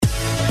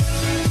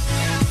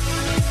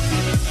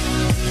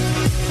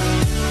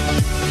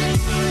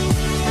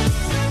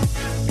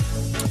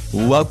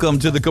Welcome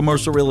to the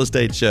Commercial Real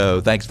Estate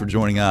Show. Thanks for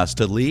joining us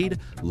to lead,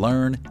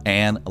 learn,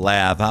 and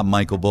laugh. I'm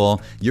Michael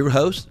Bull, your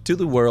host to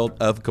the world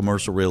of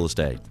commercial real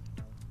estate.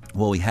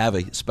 Well, we have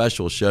a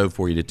special show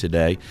for you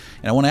today,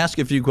 and I want to ask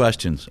you a few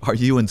questions. Are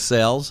you in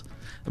sales,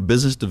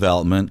 business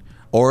development,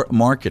 or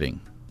marketing?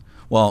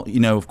 Well,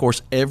 of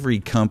course, every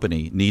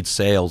company needs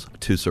sales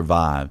to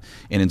survive,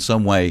 and in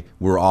some way,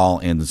 we're all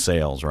in the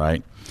sales,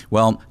 right?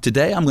 Well,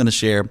 today I'm going to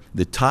share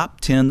the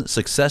top 10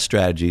 success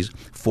strategies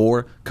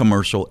for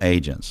commercial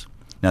agents.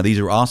 Now, these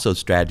are also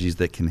strategies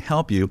that can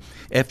help you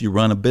if you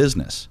run a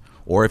business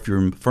or if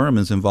your firm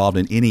is involved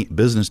in any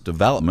business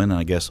development, and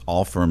I guess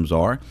all firms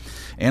are,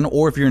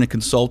 or if you're in a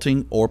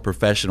consulting or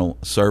professional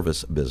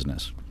service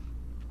business.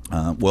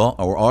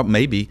 Or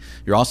maybe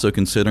you're also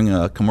considering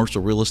a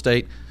commercial real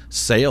estate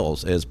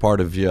sales as part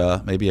of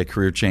maybe a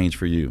career change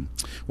for you.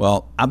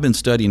 Well, I've been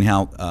studying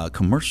how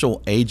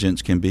commercial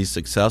agents can be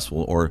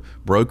successful, or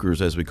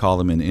brokers as we call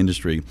them in the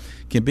industry,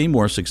 can be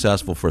more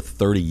successful for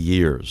 30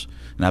 years.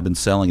 And I've been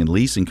selling and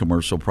leasing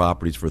commercial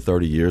properties for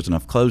 30 years, and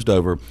I've closed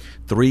over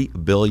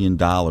 $3 billion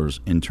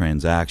in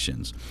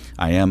transactions.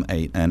 I am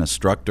an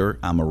instructor,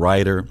 I'm a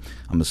writer,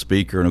 I'm a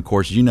speaker, and of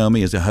course you know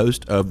me as a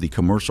host of the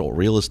Commercial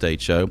Real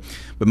Estate Show.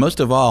 But most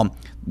of all,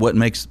 what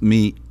makes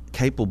me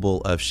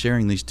capable of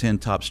sharing these 10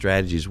 top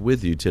strategies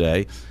with you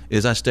today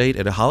is I stayed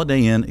at a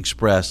Holiday Inn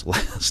Express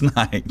last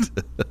night.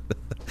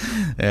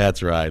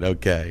 That's right.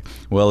 Okay.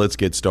 Well, let's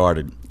get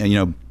started.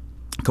 And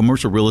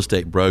commercial real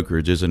estate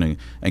brokerage is an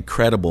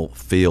incredible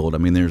field. I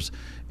mean,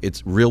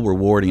 it's real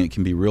rewarding. It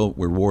can be real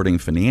rewarding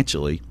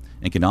financially,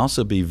 and can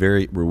also be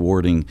very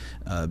rewarding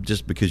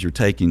just because you're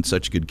taking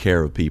such good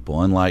care of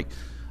people. Unlike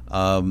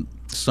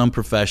some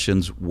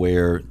professions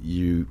where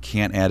you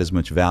can't add as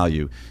much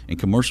value. In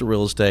commercial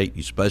real estate,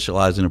 you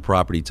specialize in a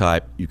property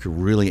type, you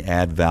can really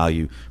add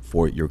value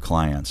for your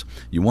clients.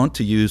 You want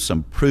to use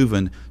some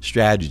proven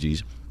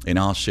strategies, and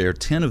I'll share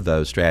 10 of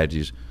those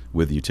strategies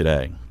with you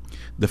today.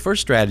 The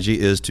first strategy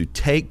is to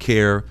take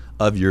care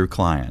of your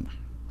client.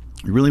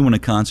 You really want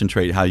to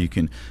concentrate how you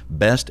can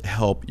best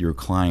help your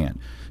client.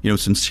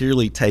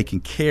 Sincerely taking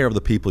care of the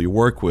people you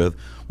work with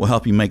will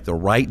help you make the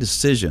right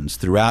decisions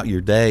throughout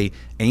your day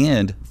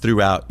and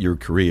throughout your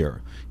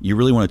career. You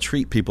really want to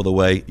treat people the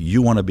way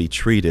you want to be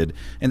treated,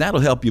 and that'll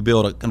help you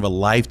build a kind of a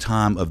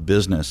lifetime of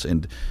business.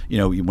 And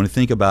when you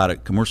think about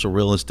it, commercial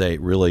real estate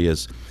really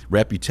is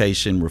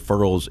reputation,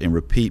 referrals, and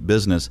repeat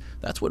business.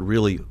 That's what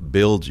really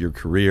builds your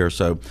career.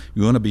 So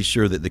you want to be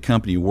sure that the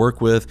company you work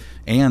with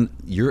and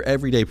your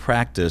everyday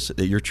practice,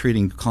 that you're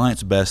treating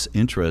clients' best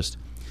interest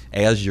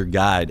as your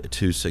guide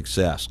to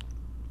success.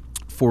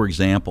 For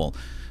example,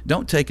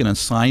 don't take an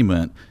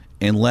assignment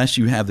unless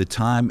you have the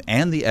time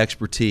and the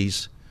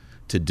expertise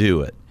to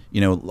do it.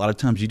 A lot of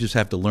times you just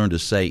have to learn to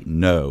say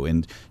no.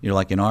 And,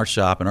 like in our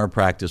shop, in our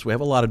practice, we have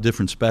a lot of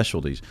different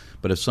specialties.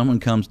 But if someone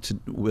comes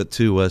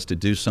to us to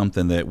do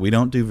something that we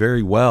don't do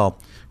very well,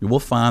 we'll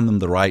find them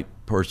the right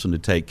person to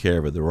take care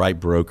of it, the right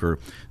broker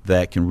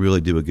that can really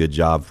do a good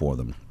job for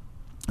them.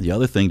 The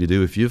other thing to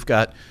do, if you've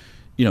got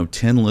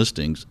 10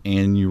 listings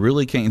and you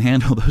really can't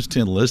handle those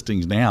 10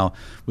 listings now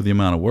with the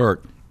amount of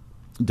work,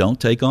 don't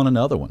take on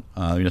another one.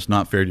 It's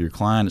not fair to your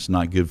client. It's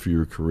not good for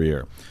your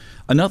career.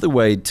 Another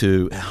way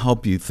to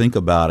help you think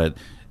about it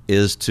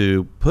is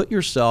to put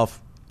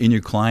yourself in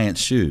your client's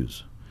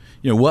shoes.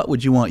 What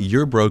would you want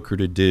your broker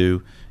to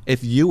do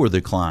if you were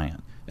the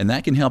client? And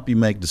that can help you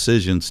make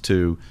decisions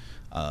to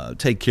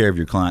take care of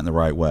your client in the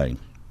right way.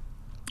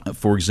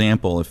 For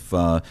example,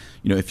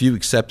 if you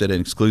accepted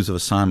an exclusive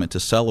assignment to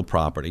sell a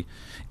property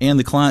and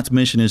the client's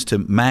mission is to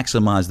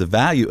maximize the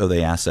value of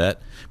the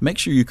asset, make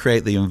sure you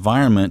create the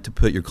environment to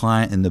put your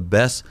client in the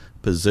best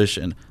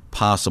position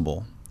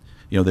possible.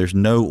 There's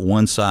no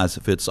one size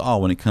fits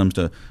all when it comes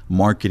to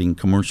marketing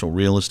commercial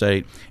real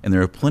estate, and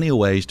there are plenty of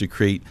ways to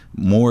create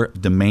more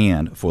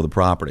demand for the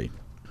property.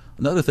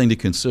 Another thing to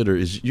consider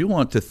is you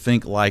want to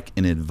think like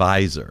an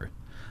advisor,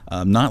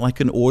 not like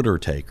an order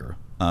taker.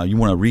 You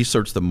want to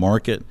research the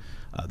market,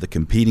 the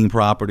competing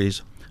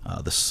properties,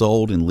 the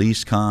sold and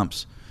leased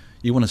comps.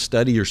 You want to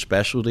study your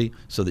specialty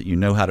so that you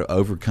know how to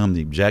overcome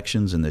the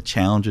objections and the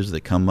challenges that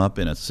come up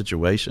in a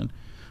situation.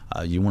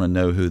 You want to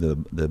know who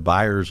the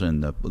buyers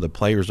and the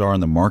players are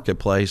in the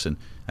marketplace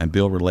and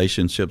build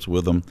relationships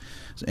with them.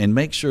 And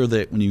make sure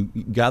that when you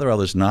gather all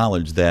this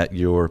knowledge that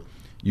you're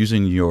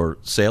using your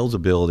sales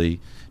ability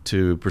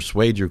to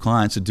persuade your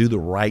clients to do the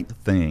right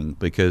thing,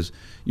 because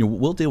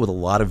we'll deal with a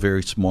lot of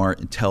very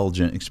smart,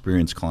 intelligent,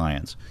 experienced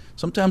clients.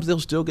 Sometimes they'll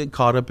still get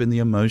caught up in the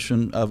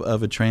emotion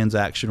of a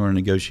transaction or a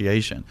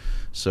negotiation.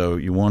 So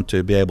you want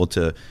to be able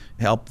to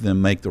help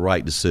them make the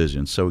right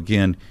decision. So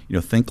again,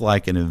 think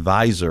like an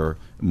advisor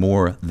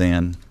more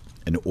than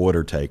an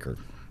order taker.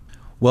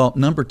 Well,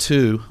 number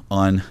 2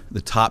 on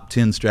the top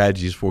 10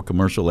 strategies for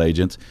commercial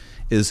agents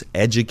is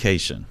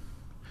education.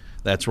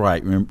 That's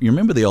right. You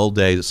remember the old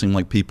days? It seemed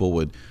like people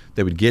would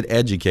get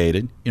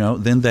educated,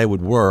 then they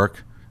would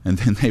work, and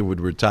then they would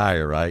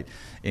retire, right?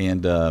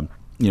 And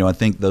I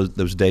think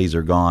those days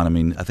are gone. I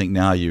mean, I think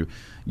now you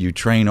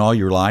train all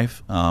your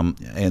life,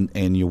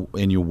 and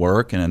you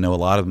work. And I know a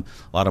lot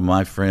of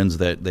my friends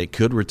that they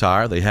could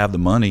retire. They have the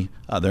money.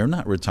 They're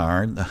not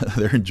retiring.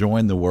 They're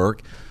enjoying the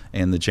work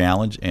and the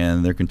challenge,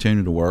 and they're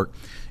continuing to work,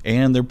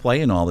 and they're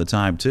playing all the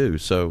time too.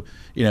 So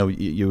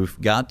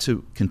you've got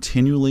to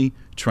continually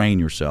train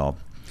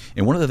yourself.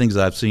 And one of the things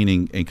I've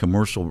seen in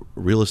commercial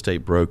real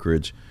estate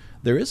brokerage,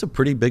 there is a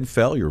pretty big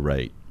failure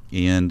rate.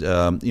 And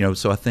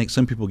so I think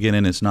some people get in,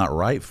 and it's not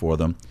right for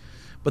them.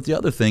 But the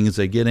other thing is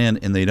they get in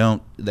and they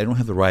don't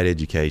have the right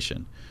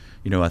education.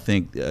 I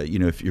think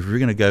if you're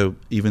going to go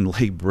even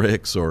lay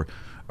bricks or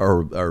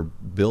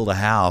build a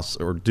house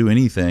or do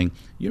anything,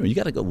 you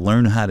got to go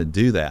learn how to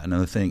do that. And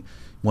I think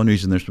one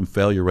reason there's some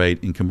failure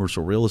rate in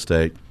commercial real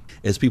estate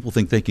is people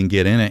think they can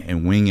get in it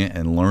and wing it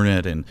and learn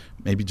it and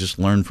maybe just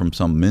learn from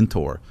some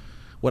mentor.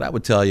 What I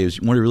would tell you is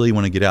you really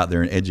want to get out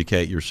there and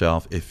educate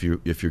yourself if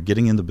you're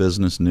getting into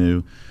business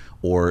new,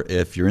 or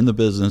if you're in the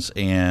business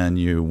and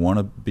you want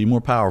to be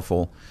more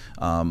powerful,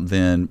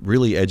 then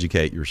really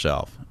educate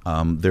yourself.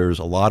 There's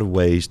a lot of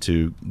ways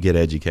to get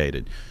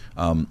educated.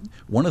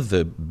 One of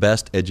the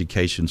best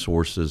education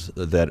sources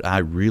that I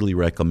really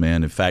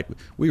recommend, in fact,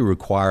 we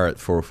require it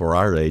for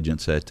our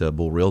agents at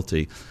Bull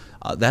Realty,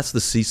 that's the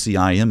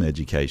CCIM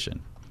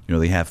education.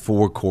 They have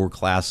 4 core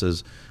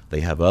classes. They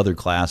have other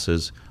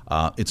classes.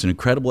 It's an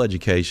incredible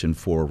education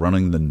for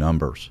running the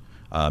numbers.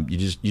 You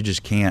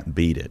just can't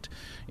beat it.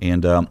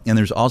 And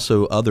there's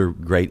also other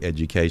great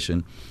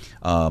education.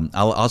 I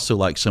also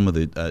like some of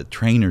the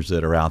trainers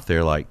that are out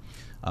there, like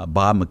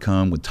Bob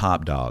McComb with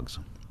Top Dogs,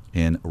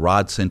 and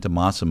Rod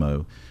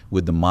Santomassimo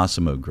with the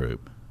Massimo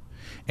Group,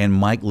 and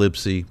Mike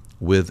Lipsy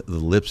with the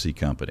Lipsy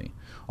Company.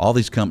 All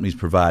these companies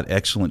provide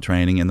excellent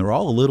training, and they're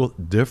all a little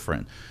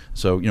different.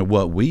 So,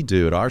 what we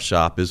do at our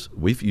shop is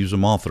we've used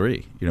them all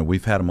 3.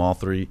 We've had them all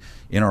 3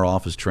 in our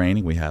office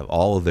training. We have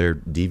all of their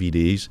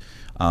DVDs.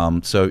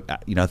 So,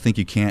 I think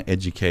you can't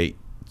educate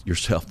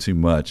yourself too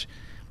much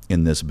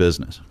in this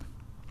business.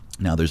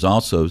 Now, there's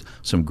also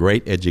some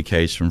great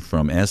education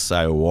from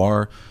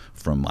SIOR,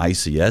 from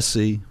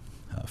ICSC,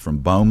 from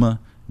BOMA,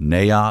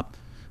 NAIOP,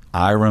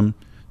 IREM.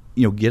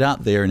 Get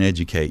out there and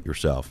educate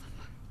yourself.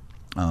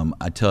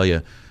 I tell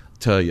you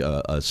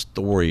a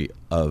story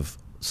of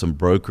some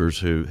brokers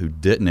who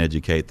didn't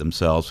educate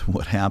themselves.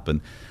 What happened?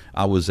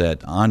 I was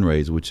at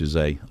Henri's, which is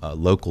a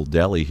local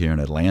deli here in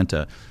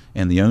Atlanta,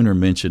 and the owner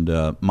mentioned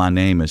my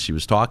name as she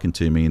was talking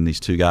to me, and these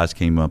 2 guys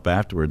came up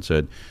afterward and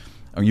said,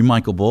 "Are you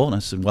Michael Bull?" And I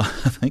said, "Well,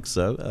 I think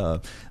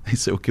so." They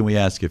said, "Well, can we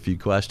ask you a few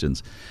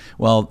questions?"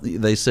 Well,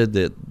 they said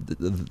that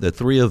the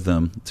 3 of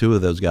them, 2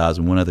 of those guys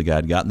and one other guy,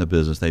 had gotten in the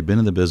business. They'd been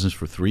in the business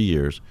for 3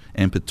 years,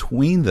 and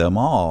between them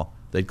all,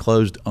 they'd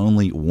closed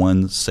only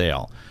 1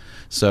 sale.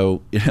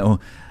 So,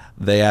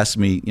 they asked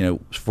me,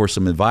 for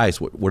some advice.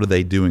 What are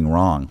they doing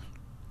wrong?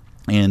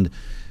 And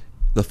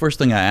the first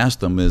thing I asked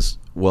them is,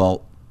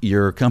 "Well,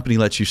 your company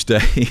lets you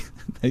stay?"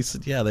 They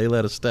said, "Yeah, they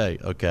let us stay."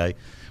 Okay.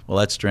 Well,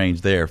 that's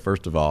strange there,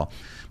 first of all.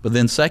 But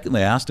then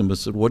secondly, I asked them, I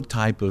said, "What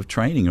type of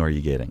training are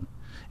you getting?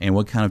 And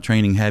what kind of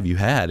training have you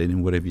had?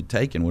 And what have you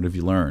taken? What have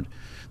you learned?"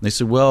 And they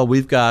said, "Well,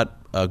 we've got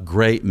a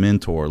great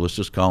mentor. Let's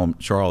just call him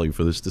Charlie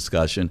for this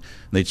discussion." And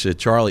they said,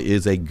 "Charlie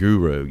is a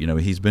guru.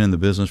 He's been in the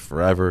business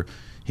forever.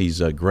 He's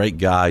a great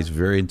guy. He's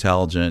very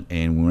intelligent.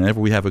 And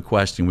whenever we have a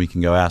question, we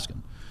can go ask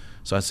him."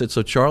 So I said,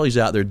 "So Charlie's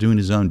out there doing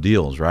his own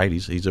deals, right?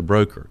 He's a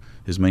broker.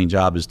 His main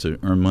job is to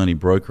earn money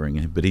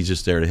brokering, but he's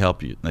just there to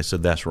help you." And they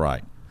said, "That's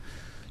right."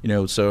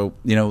 So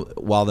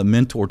while the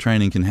mentor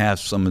training can have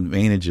some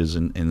advantages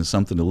and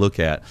something to look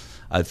at,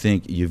 I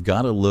think you've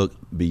got to look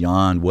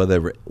beyond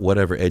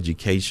whatever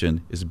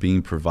education is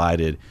being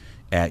provided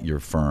at your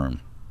firm.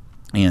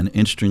 And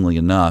interestingly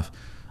enough,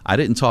 I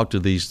didn't talk to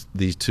these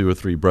 2 or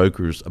 3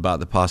 brokers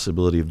about the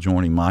possibility of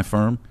joining my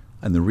firm.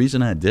 And the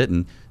reason I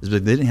didn't is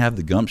because they didn't have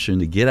the gumption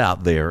to get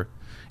out there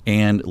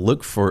and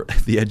look for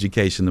the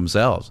education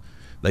themselves.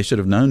 They should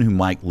have known who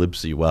Mike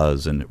Lipsy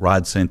was, and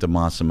Rod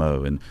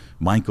Santomassimo, and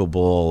Michael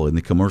Bull, and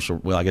the commercial.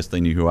 Well, I guess they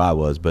knew who I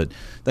was, but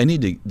they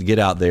need to get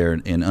out there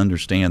and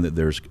understand that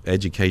there's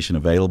education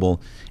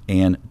available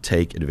and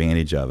take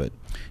advantage of it.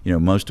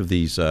 Most of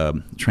these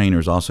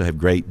trainers also have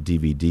great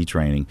DVD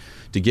training.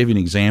 To give you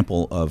an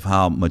example of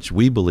how much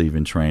we believe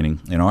in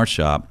training in our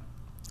shop,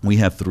 we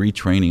have 3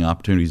 training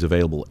opportunities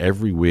available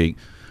every week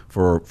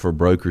for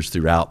brokers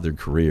throughout their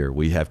career.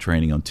 We have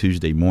training on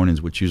Tuesday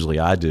mornings, which usually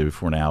I do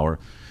for an hour.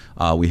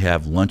 We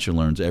have lunch and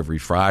learns every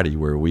Friday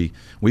where we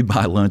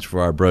buy lunch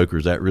for our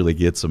brokers. That really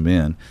gets them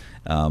in.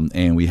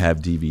 And we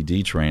have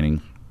DVD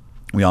training.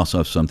 We also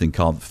have something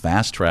called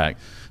Fast Track.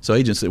 So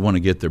agents that want to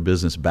get their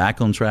business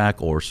back on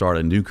track or start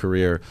a new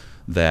career,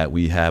 that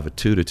we have a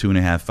 2 to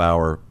 2.5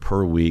 hour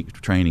per week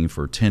training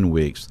for 10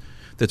 weeks.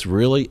 That's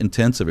really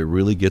intensive. It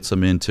really gets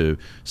them into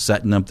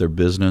setting up their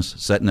business,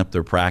 setting up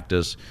their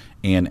practice,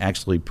 and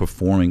actually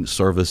performing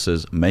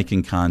services,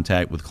 making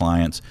contact with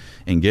clients,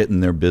 and getting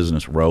their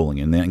business rolling.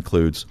 And that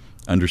includes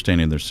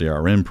understanding their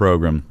CRM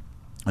program,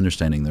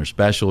 understanding their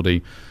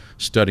specialty,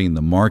 studying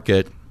the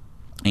market,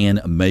 and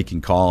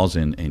making calls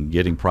and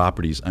getting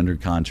properties under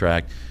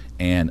contract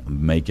and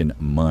making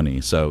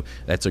money. So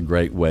that's a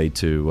great way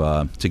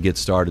to get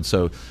started.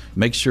 So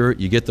make sure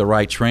you get the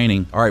right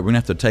training. All right, we're going to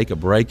have to take a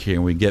break here.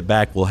 When we get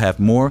back, we'll have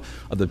more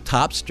of the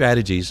top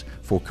strategies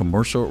for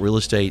commercial real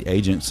estate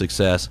agent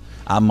success.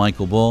 I'm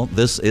Michael Bull.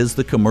 This is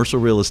the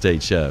Commercial Real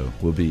Estate Show.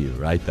 We'll be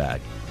right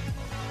back.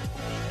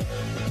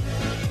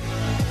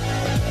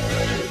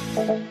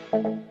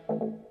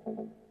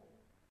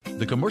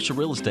 The Commercial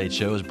Real Estate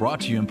Show is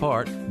brought to you in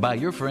part by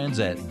your friends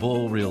at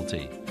Bull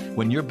Realty.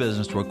 When your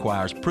business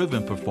requires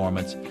proven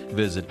performance,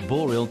 visit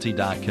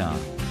bullrealty.com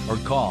or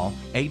call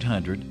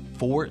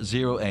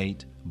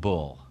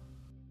 800-408-BULL.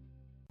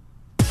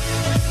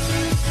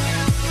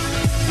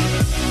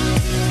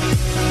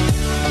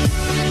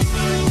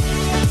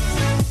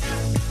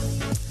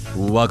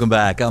 Welcome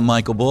back. I'm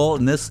Michael Bull,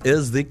 and this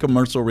is the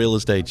Commercial Real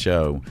Estate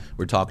Show.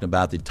 We're talking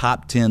about the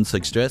top 10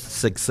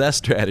 success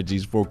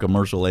strategies for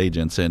commercial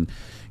agents. And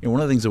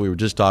one of the things that we were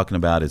just talking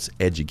about is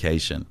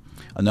education.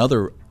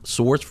 Another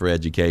source for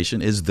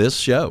education is this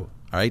show.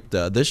 All right,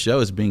 this show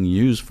is being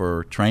used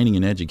for training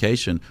and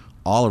education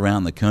all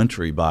around the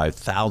country by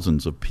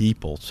thousands of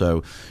people.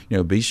 So,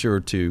 be sure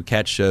to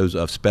catch shows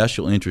of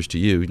special interest to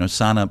you.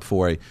 Sign up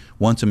for a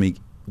once a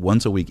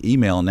week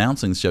email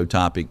announcing the show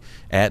topic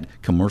at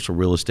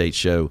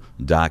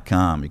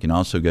commercialrealestateshow.com. You can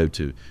also go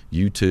to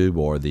YouTube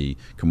or the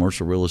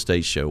Commercial Real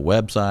Estate Show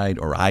website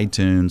or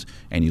iTunes,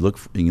 and you look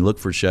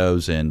for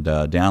shows and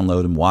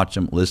download them, watch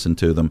them, listen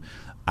to them.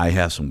 I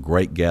have some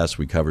great guests.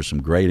 We cover some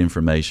great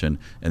information,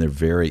 and they're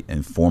very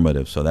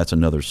informative. So that's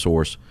another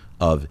source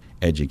of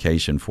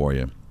education for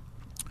you.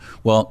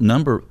 Well,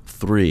 number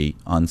 3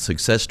 on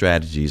success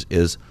strategies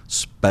is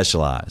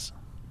specialize.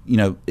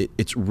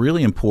 It's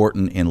really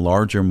important in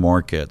larger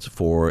markets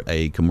for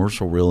a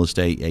commercial real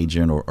estate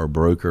agent or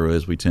broker,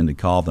 as we tend to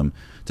call them,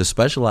 to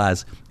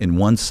specialize in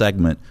one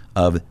segment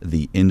of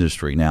the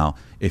industry. Now,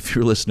 if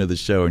you're listening to the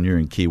show and you're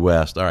in Key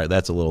West, all right,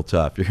 that's a little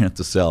tough. You're going to have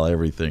to sell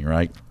everything,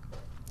 right?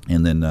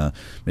 And then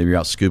maybe you're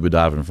out scuba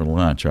diving for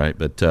lunch, right?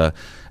 But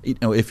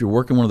if you're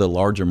working one of the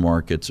larger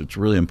markets, it's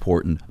really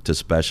important to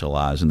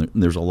specialize, and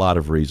there's a lot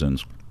of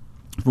reasons.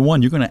 For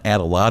one, you're going to add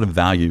a lot of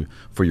value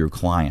for your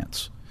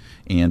clients.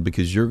 And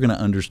because you're going to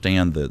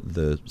understand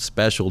the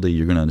specialty,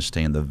 you're going to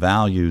understand the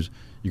values,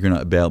 you're going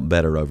to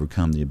better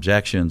overcome the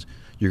objections,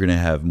 you're going to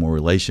have more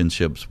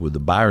relationships with the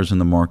buyers in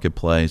the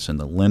marketplace and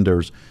the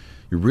lenders.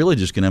 You're really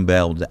just going to be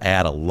able to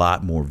add a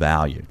lot more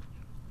value.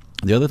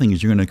 The other thing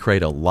is you're going to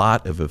create a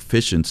lot of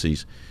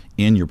efficiencies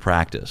in your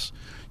practice.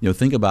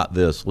 Think about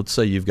this. Let's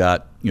say you've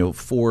got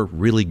 4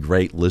 really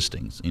great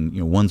listings, and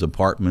one's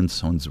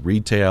apartments, one's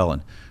retail,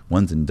 and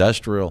one's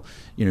industrial.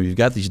 You've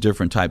got these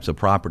different types of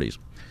properties.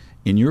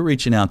 And you're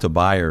reaching out to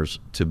buyers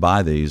to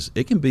buy these.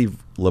 It can be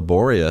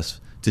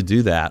laborious to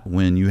do that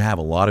when you have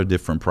a lot of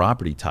different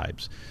property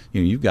types.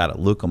 You've got to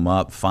look them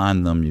up,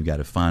 find them. You've got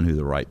to find who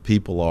the right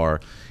people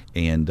are,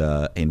 and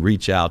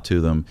reach out to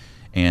them.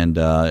 And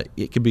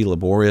it can be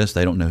laborious.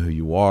 They don't know who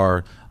you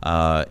are,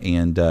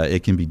 and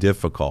it can be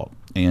difficult.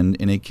 And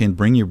it can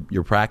bring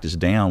your practice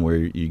down where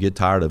you get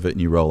tired of it and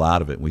you roll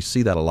out of it. We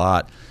see that a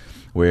lot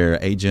where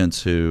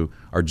agents who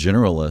are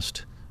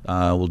generalists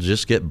will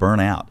just get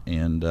burnt out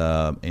and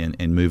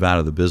move out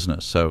of the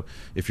business. So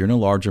if you're in a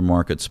larger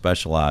market,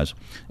 specialize.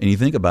 And you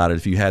think about it,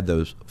 if you had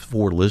those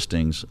 4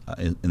 listings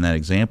in that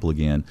example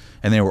again,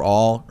 and they were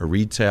all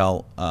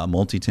retail,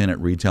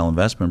 multi-tenant retail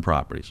investment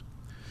properties,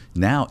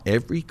 now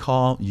every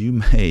call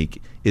you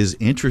make is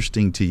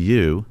interesting to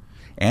you,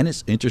 and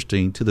it's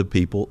interesting to the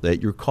people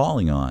that you're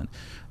calling on.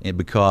 And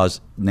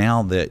because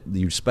now that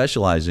you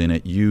specialize in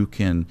it, you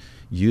can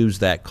use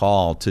that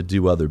call to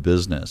do other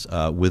business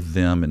with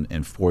them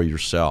and for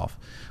yourself.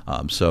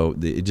 So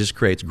it just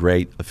creates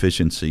great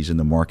efficiencies in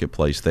the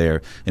marketplace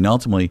there, and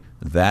ultimately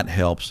that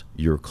helps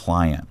your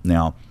client.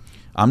 Now,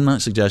 I'm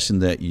not suggesting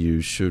that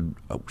you should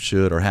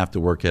or have to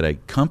work at a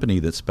company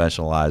that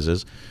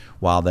specializes.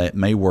 While that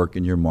may work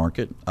in your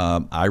market,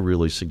 I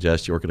really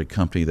suggest you work at a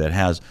company that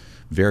has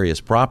various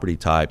property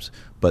types,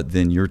 but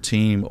then your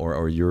team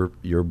or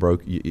your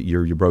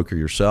broker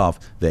yourself,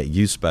 that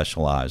you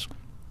specialize.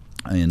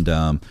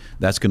 And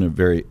that's going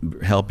to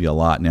help you a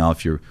lot. Now,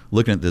 if you're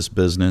looking at this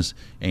business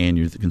and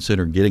you're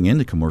considering getting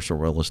into commercial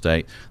real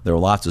estate, there are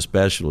lots of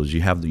specialties.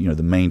 You have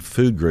the main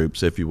food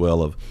groups, if you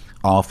will, of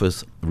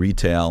office,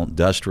 retail,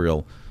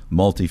 industrial,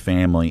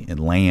 multifamily,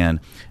 and land.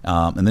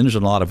 And then there's a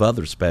lot of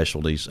other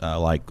specialties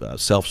like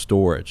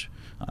self-storage,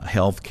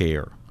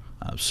 healthcare,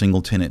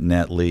 single-tenant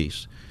net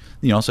lease.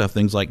 You also have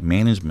things like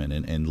management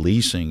and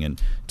leasing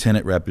and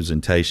tenant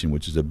representation,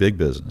 which is a big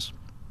business.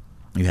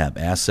 You have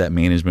asset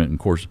management, and of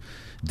course,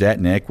 debt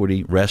and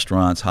equity,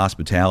 restaurants,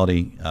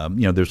 hospitality.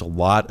 There's a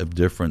lot of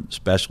different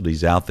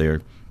specialties out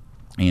there.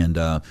 And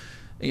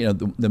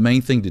the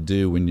main thing to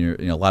do when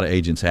you're, a lot of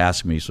agents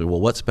ask me, so,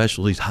 well, what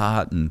specialty's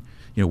hot, and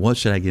what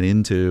should I get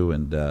into?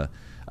 And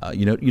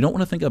you don't want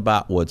to think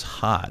about what's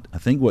hot. I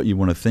think what you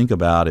want to think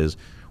about is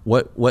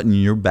what in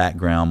your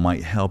background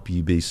might help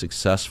you be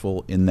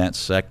successful in that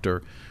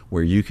sector.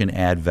 where you can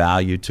add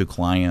value to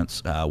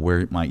clients,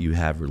 where might you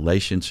have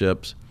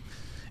relationships,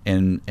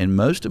 and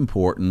most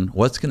important,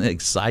 what's going to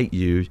excite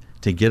you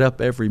to get up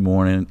every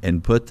morning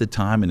and put the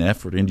time and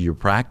effort into your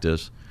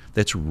practice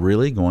that's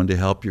really going to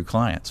help your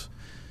clients.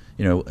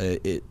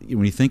 When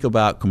you think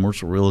about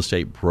commercial real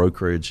estate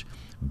brokerage,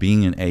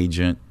 being an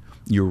agent,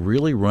 you're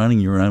really running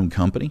your own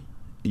company.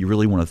 You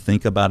really want to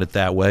think about it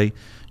that way.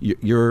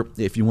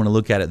 If you want to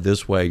look at it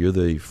this way, you're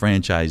the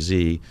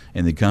franchisee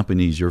and the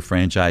company's your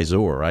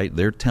franchisor, right?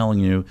 They're telling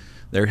you,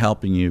 they're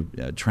helping you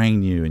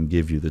train you and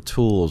give you the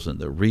tools and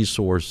the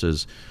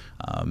resources,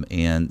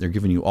 and they're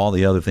giving you all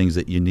the other things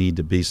that you need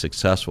to be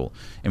successful.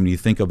 And when you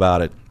think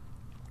about it,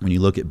 when you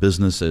look at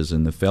businesses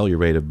and the failure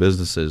rate of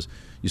businesses,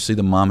 you see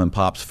the mom and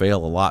pops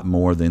fail a lot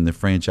more than the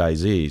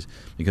franchisees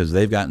because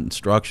they've got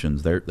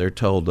instructions. They're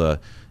told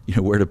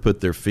where to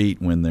put their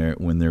feet when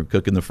they're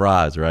cooking the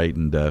fries, right?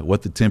 And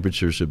what the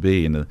temperature should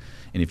be, and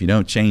if you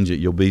don't change it,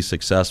 you'll be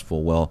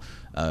successful. Well,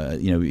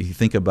 you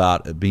think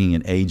about being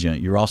an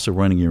agent, you're also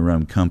running your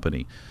own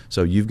company.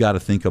 So you've got to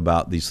think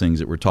about these things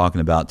that we're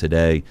talking about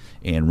today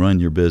and run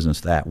your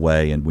business that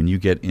way. And when you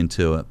get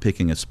into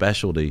picking a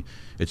specialty,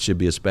 it should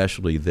be a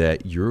specialty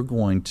that you're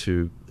going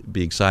to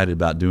be excited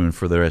about doing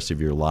for the rest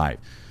of your life.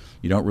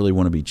 You don't really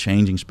want to be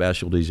changing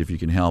specialties if you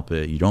can help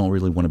it. You don't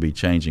really want to be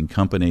changing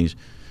companies.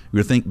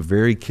 You're going to think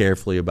very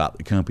carefully about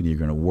the company you're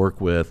going to work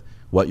with,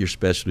 what your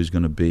specialty is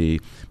going to be,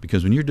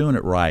 because when you're doing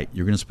it right,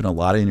 you're going to spend a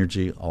lot of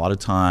energy, a lot of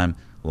time,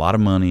 a lot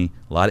of money,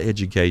 a lot of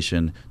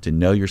education to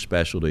know your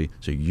specialty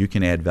so you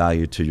can add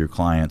value to your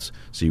clients.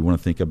 So you want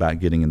to think about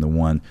getting in the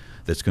one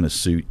that's going to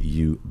suit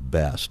you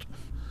best.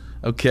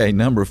 Okay,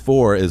 number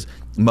 4 is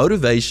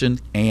motivation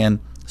and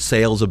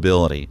sales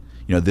ability.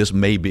 This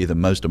may be the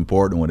most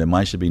important one. It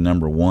might should be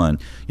number 1.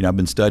 I've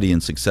been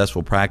studying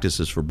successful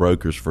practices for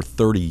brokers for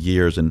 30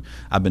 years, and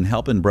I've been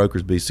helping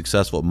brokers be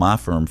successful at my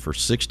firm for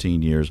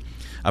 16 years.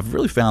 I've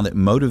really found that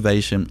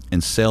motivation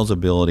and sales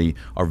ability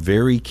are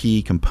very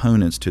key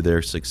components to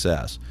their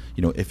success.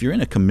 If you're in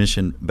a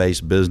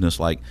commission-based business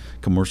like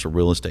commercial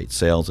real estate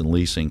sales and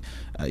leasing,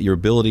 your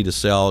ability to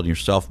sell and your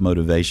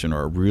self-motivation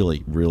are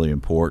really, really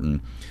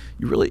important.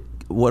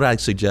 What I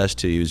suggest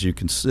to you is you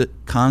can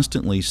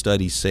constantly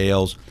study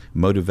sales,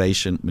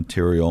 motivation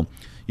material.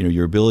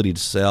 Your ability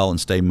to sell and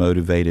stay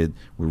motivated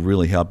will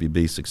really help you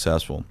be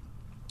successful.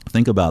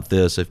 Think about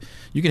this. If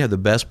you can have the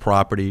best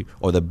property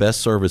or the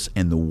best service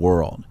in the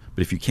world,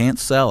 but if you can't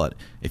sell it,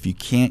 if you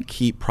can't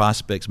keep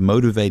prospects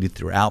motivated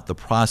throughout the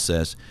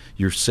process,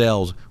 your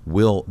sales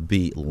will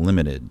be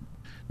limited.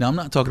 Now, I'm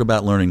not talking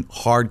about learning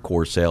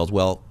hardcore sales.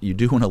 Well, you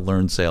do want to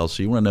learn sales,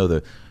 so you want to know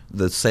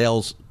the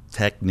sales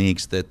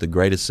techniques that the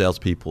greatest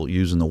salespeople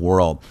use in the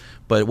world.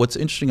 But what's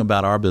interesting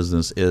about our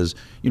business is,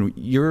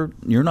 you're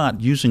not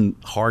using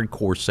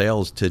hardcore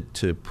sales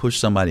to push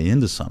somebody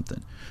into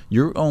something.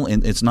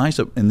 And it's nice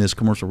in this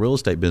commercial real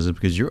estate business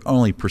because you're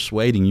only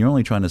persuading, you're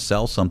only trying to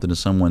sell something to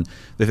someone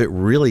if it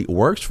really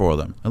works for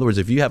them. In other words,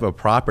 if you have a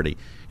property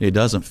and it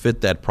doesn't fit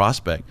that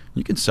prospect,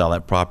 you can sell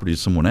that property to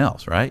someone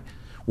else, right?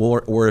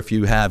 Or if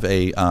you have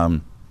a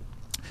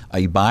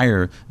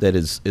buyer that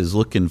is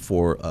looking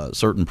for a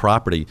certain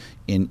property,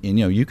 and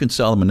you can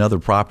sell them another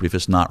property if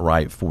it's not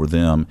right for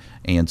them.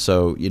 And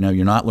so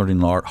you're not learning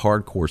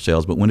hardcore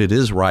sales, but when it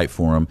is right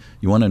for them,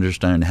 you want to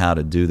understand how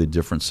to do the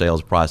different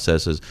sales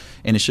processes,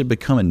 and it should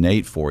become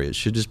innate for you. It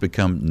should just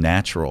become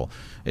natural.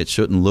 It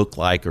shouldn't look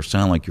like or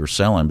sound like you're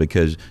selling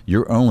because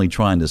you're only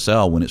trying to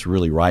sell when it's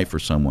really right for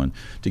someone.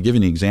 To give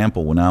you an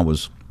example, when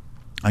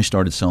I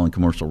started selling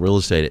commercial real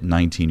estate at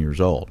 19 years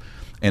old.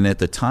 And at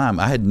the time,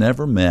 I had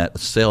never met a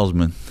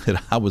salesman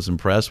that I was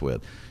impressed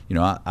with.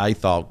 I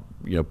thought,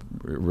 I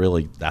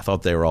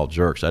thought they were all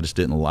jerks. I just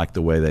didn't like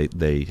the way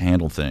they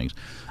handled things.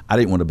 I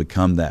didn't want to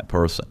become that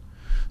person.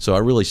 So I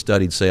really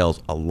studied sales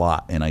a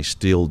lot, and I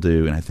still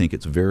do. And I think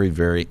it's very,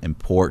 very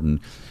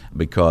important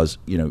because,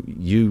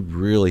 you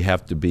really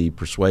have to be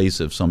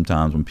persuasive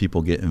sometimes when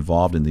people get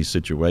involved in these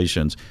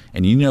situations,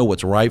 and you know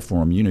what's right for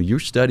them. You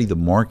study the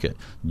market.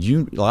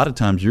 A lot of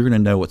times you're going to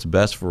know what's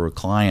best for a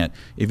client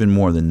even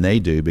more than they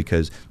do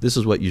because this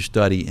is what you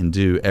study and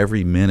do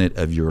every minute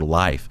of your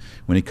life.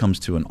 When it comes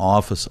to an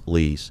office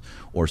lease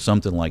or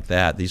something like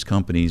that, these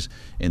companies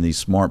and these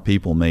smart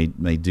people may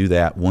do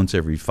that once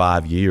every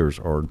 5 years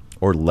or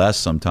less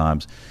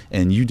sometimes,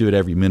 and you do it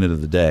every minute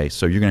of the day.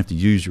 So you're going to have to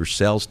use your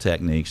sales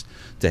techniques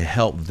to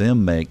help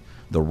them make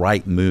the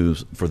right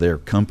moves for their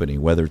company,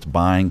 whether it's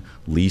buying,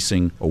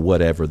 leasing, or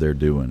whatever they're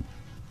doing.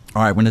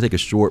 All right, we're going to take a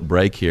short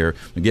break here.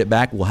 When we get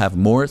back, we'll have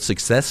more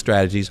success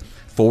strategies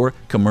for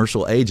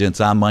commercial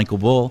agents. I'm Michael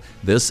Bull.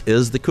 This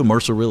is the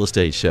Commercial Real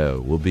Estate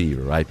Show. We'll be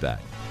right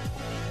back.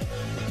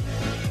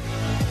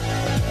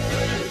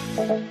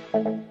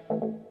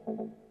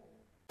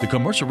 The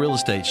Commercial Real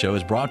Estate Show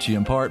is brought to you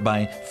in part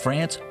by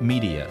France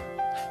Media.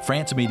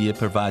 France Media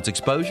provides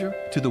exposure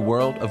to the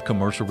world of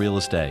commercial real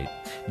estate.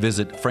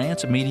 Visit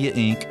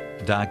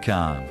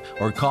francemediainc.com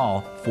or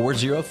call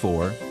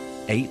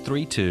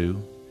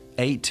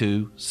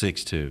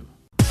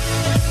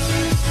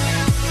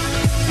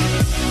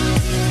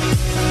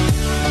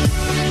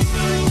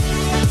 404-832-8262.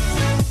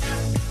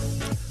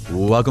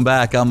 Welcome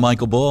back. I'm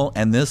Michael Bull,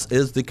 and this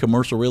is the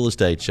Commercial Real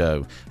Estate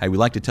Show. Hey, we'd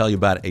like to tell you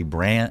about a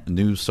brand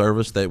new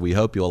service that we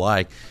hope you'll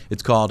like.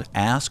 It's called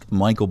Ask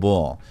Michael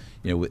Bull.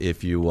 You know,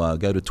 if you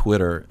go to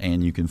Twitter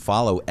and you can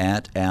follow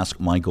at Ask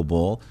Michael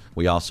Bull.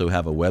 We also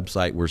have a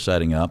website we're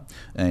setting up,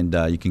 and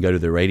you can go to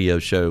the radio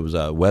show's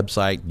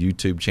website,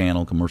 YouTube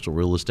channel,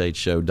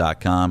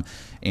 commercialrealestateshow.com,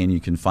 and you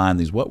can find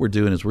these. What we're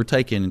doing is we're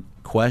taking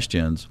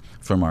questions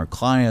from our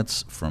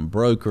clients, from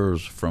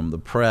brokers, from the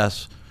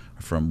press,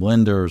 from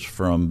lenders,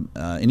 from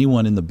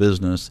anyone in the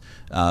business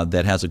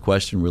that has a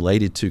question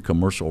related to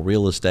commercial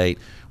real estate.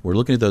 We're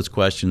looking at those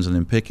questions and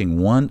then picking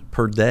one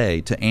per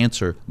day to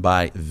answer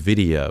by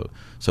video.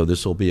 So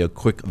this will be a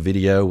quick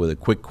video with a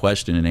quick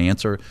question and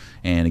answer.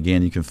 And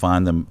again, you can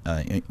find them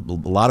a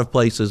lot of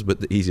places,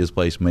 but the easiest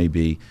place may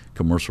be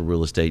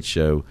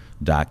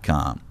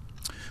commercialrealestateshow.com.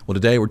 Well,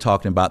 today we're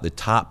talking about the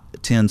top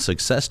 10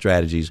 success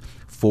strategies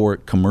for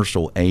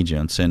commercial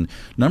agents. And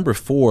number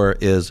 4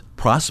 is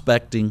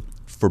prospecting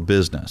for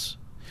business.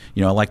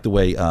 You know, I like the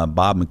way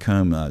Bob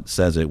McComb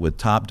says it with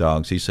Top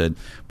Dogs. He said,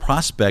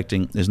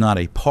 prospecting is not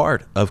a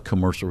part of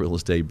commercial real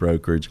estate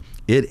brokerage.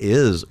 It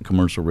is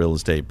commercial real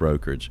estate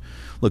brokerage.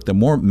 Look, the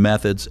more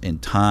methods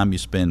and time you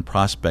spend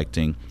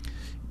prospecting,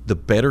 the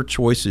better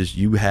choices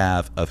you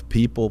have of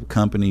people,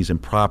 companies,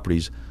 and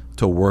properties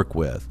to work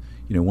with.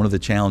 You know, one of the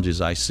challenges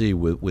I see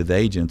with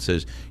agents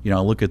is, you know,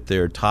 I look at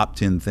their top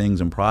 10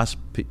 things and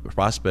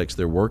prospects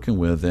they're working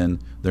with, and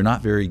they're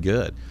not very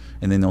good.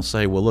 And then they'll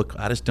say, well, look,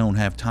 I just don't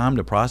have time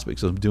to prospect,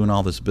 so I'm doing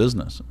all this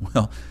business.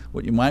 Well,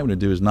 what you might want to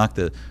do is knock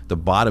the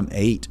bottom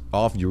 8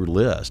 off your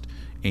list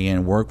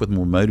and work with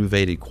more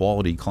motivated,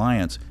 quality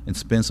clients and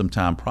spend some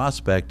time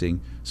prospecting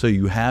so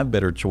you have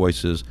better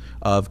choices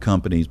of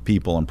companies,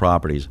 people, and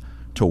properties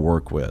to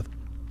work with.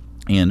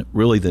 And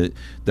really,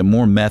 the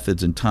more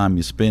methods and time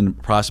you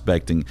spend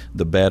prospecting,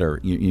 the better.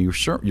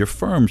 Your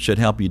firm should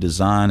help you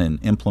design and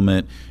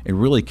implement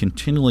and really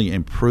continually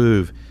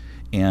improve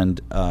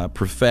and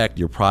perfect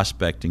your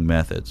prospecting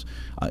methods.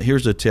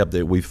 Here's a tip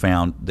that we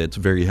found that's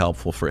very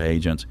helpful for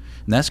agents,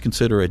 and that's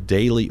consider a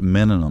daily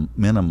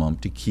minimum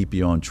to keep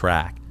you on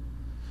track.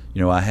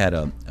 You know, I had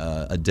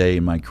a day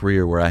in my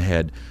career where I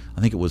had,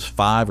 I think it was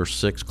 5 or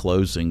 6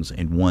 closings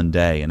in one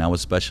day, and I was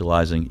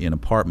specializing in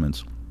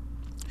apartments.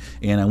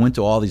 And I went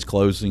to all these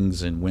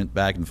closings and went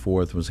back and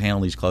forth, was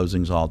handling these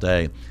closings all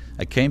day.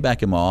 I came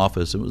back in my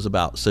office, it was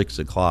about 6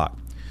 o'clock.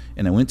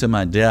 And I went to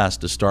my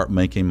desk to start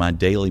making my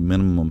daily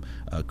minimum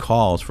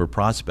calls for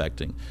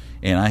prospecting.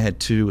 And I had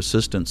 2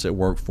 assistants that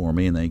worked for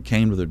me, and they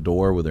came to the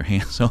door with their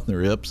hands on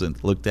their hips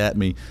and looked at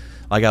me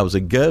like I was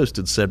a ghost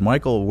and said,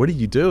 Michael, what are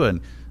you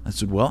doing? I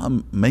said, well,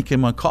 I'm making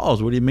my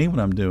calls. What do you mean what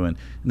I'm doing?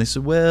 And they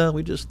said, well,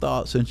 we just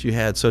thought since you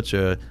had such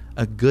a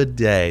good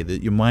day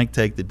that you might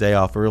take the day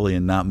off early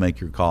and not make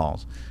your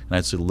calls. And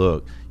I said,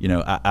 look, you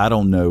know, I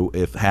don't know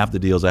if half the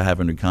deals I have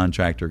under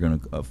contract are going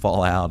to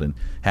fall out and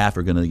half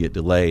are going to get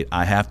delayed.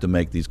 I have to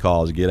make these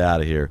calls to get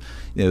out of here.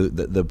 You know,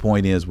 the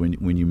point is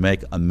when you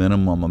make a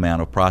minimum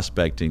amount of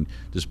prospecting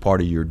just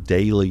part of your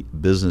daily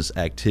business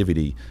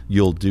activity,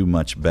 you'll do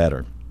much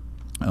better.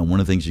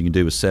 One of the things you can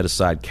do is set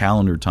aside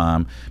calendar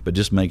time, but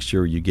just make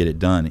sure you get it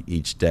done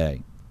each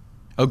day.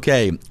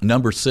 Okay,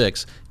 number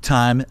 6,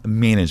 time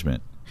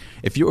management.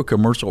 If you're a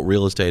commercial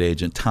real estate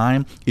agent,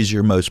 time is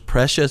your most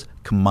precious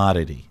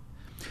commodity.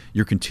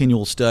 Your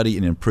continual study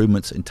and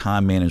improvements in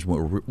time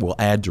management will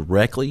add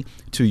directly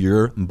to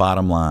your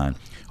bottom line.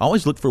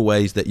 Always look for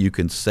ways that you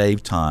can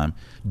save time.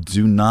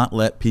 Do not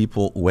let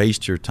people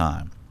waste your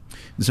time.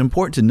 It's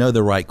important to know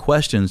the right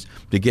questions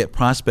to get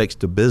prospects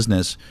to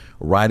business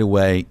right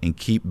away and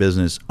keep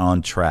business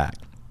on track.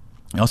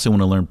 You also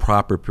want to learn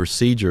proper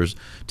procedures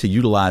to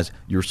utilize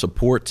your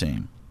support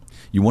team.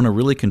 You want to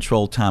really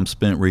control time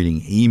spent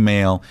reading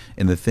email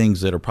and the things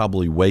that are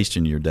probably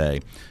wasting your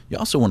day. You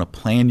also want to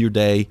plan your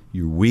day,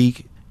 your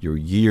week, your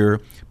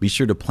year. Be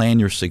sure to plan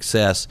your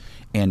success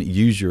and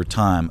use your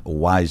time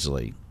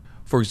wisely.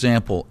 For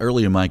example,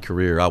 early in my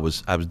career, I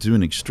was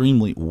doing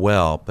extremely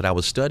well, but I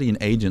was studying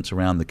agents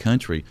around the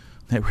country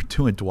that were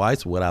doing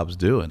twice what I was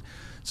doing.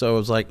 So I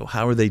was like, well,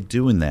 how are they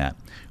doing that?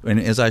 And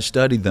as I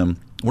studied them,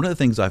 one of the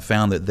things I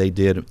found that they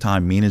did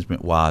time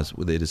management-wise,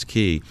 that is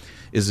key,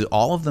 is that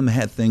all of them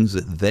had things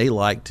that they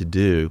liked to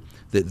do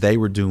that they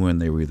were doing.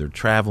 They were either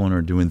traveling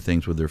or doing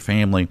things with their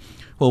family.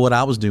 Well, what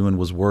I was doing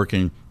was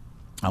working.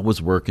 I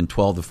was working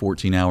 12 to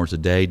 14 hours a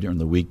day during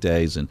the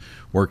weekdays and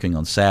working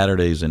on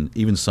Saturdays, and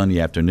even Sunday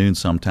afternoons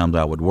sometimes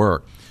I would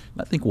work.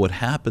 And I think what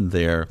happened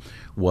there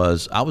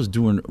was I was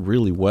doing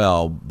really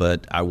well,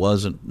 but I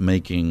wasn't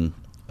making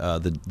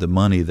the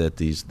money that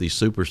these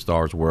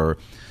superstars were.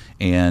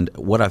 And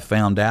what I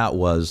found out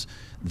was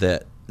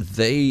that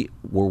they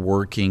were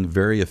working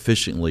very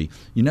efficiently.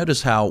 You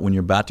notice how when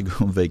you're about to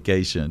go on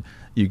vacation,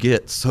 you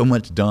get so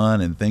much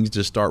done and things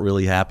just start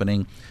really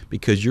happening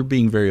because you're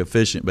being very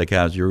efficient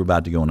because you're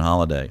about to go on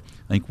holiday.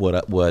 I think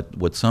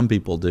what some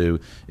people do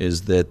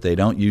is that they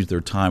don't use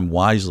their time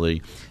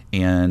wisely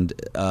and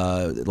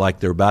like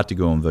they're about to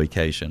go on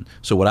vacation.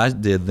 So what I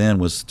did then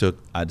was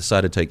I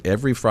decided to take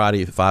every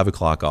Friday at 5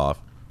 o'clock off.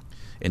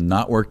 and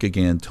not work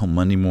again till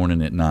Monday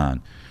morning at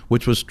 9,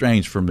 which was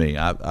strange for me.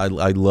 I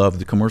love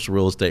the commercial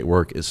real estate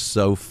work. Is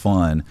so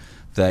fun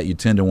that you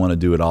tend to want to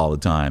do it all the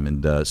time,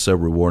 and so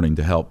rewarding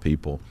to help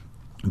people.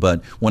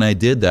 But when I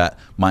did that,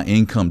 my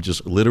income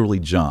just literally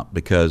jumped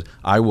because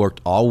I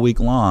worked all week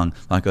long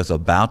like I was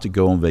about to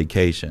go on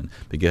vacation.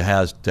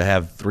 Because to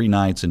have 3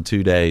 nights and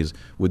 2 days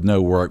with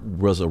no work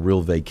was a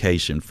real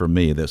vacation for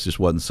me. That just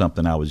wasn't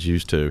something I was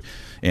used to.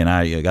 And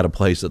I got a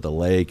place at the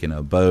lake and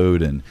a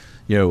boat and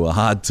a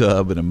hot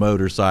tub and a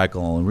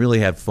motorcycle, and really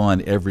have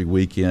fun every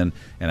weekend.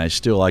 And I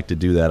still like to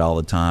do that all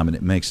the time, and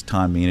it makes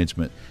time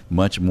management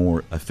much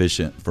more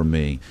efficient for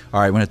me. All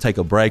right, we're going to take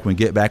a break. When we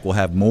get back, we'll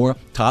have more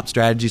top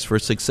strategies for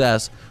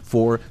success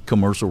for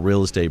commercial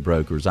real estate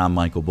brokers. I'm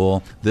Michael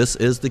Bull. This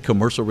is the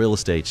Commercial Real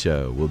Estate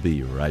Show. We'll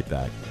be right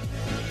back.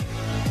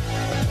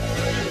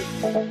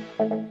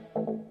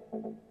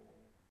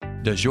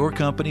 Does your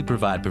company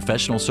provide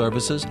professional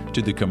services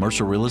to the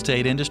commercial real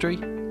estate industry?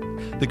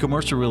 The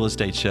Commercial Real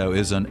Estate Show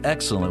is an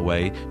excellent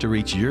way to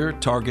reach your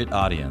target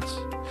audience.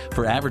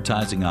 For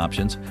advertising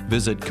options,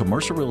 visit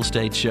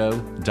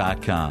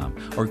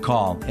commercialrealestateshow.com or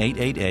call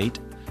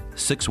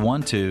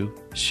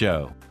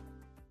 888-612-SHOW.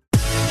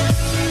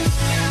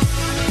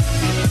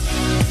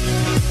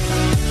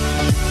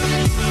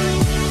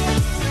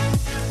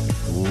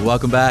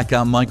 Welcome back.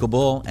 I'm Michael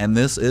Bull, and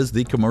this is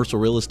the Commercial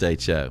Real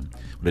Estate Show.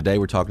 Today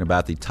we're talking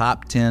about the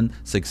top 10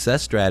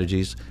 success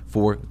strategies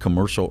for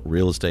commercial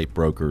real estate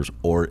brokers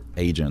or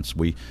agents.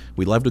 We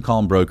love to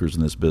call them brokers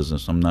in this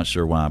business. I'm not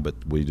sure why, but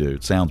we do.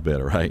 It sounds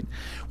better, right?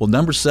 Well,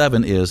 number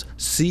 7 is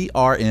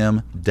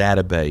CRM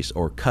database,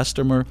 or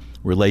customer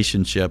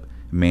relationship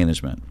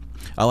management.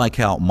 I like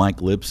how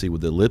Mike Lipsey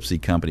with the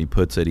Lipsey Company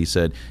puts it. He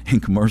said, in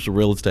commercial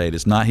real estate,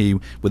 it's not he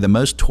with the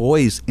most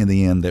toys in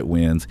the end that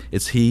wins.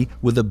 It's he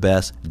with the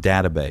best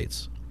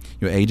database.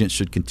 Your agents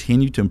should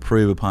continue to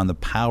improve upon the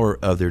power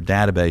of their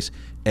database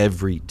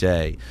every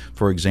day.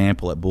 For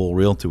example, at Bull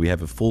Realty, we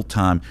have a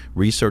full-time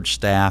research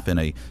staff and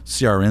a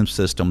CRM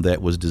system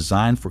that was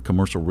designed for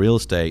commercial real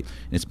estate,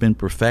 and it's been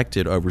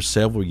perfected over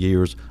several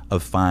years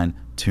of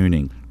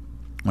fine-tuning.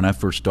 When I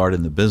first started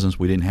in the business,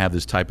 we didn't have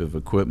this type of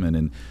equipment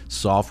and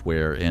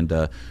software,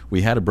 and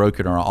we had a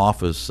broker in our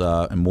office,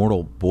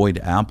 Immortal Boyd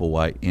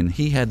Applewhite, and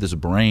he had this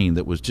brain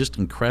that was just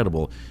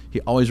incredible. He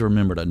always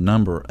remembered a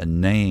number, a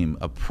name,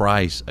 a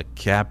price, a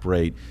cap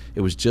rate.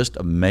 It was just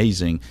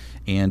amazing,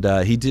 and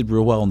he did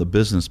real well in the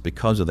business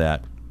because of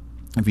that.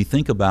 If you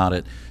think about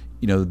it,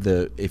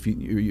 if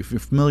you're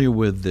familiar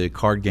with the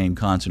card game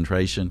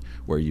Concentration,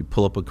 where you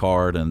pull up a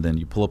card and then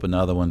you pull up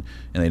another one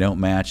and they don't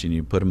match, and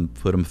you put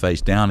them face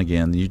down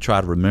again, and you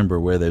try to remember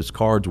where those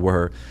cards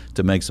were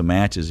to make some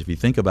matches. If you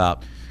think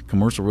about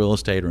commercial real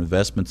estate or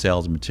investment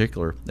sales in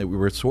particular, that we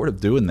were sort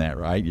of doing that,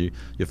 right? You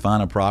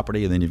find a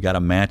property and then you've got to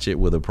match it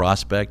with a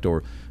prospect,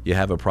 or you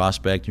have a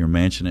prospect and you're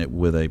matching it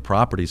with a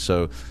property.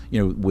 So,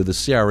 with a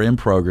CRM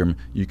program,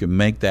 you can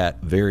make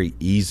that very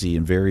easy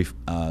and very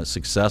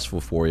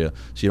successful for you.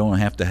 So you don't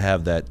have to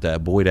have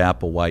that Boyd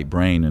Applewhite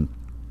brain. And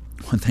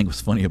one thing was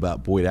funny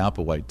about Boyd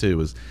Applewhite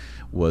too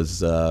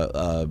was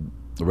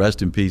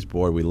rest in peace,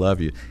 Boyd. We love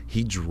you.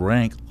 He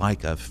drank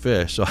like a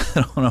fish. So I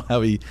don't know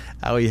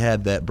how he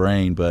had that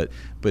brain, but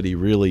he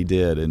really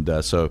did.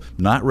 And so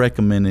not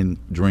recommending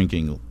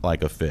drinking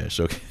like a fish.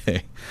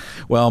 Okay.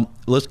 Well,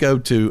 let's go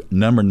to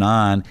number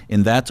 9,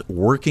 and that's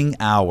working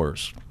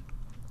hours.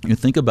 You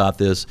think about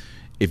this.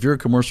 If you're a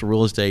commercial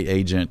real estate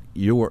agent,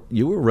 you are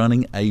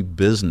running a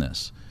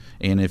business.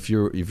 And if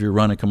you're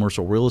running a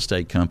commercial real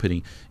estate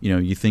company,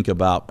 you think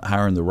about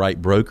hiring the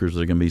right brokers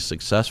that are going to be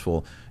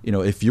successful.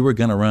 If you were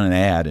going to run an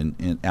ad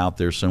and out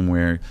there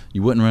somewhere,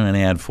 you wouldn't run an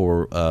ad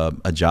for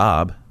a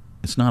job.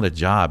 It's not a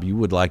job. You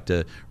would like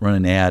to run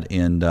an ad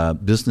in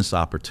business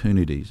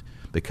opportunities,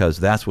 because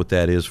that's what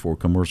that is for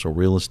commercial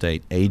real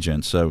estate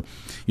agents. So,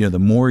 the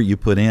more you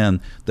put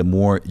in, the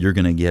more you're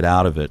going to get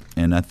out of it.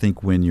 And I think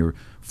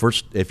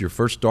if you're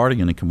first starting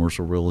in a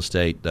commercial real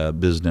estate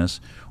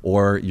business,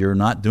 or you're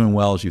not doing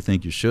well as you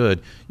think you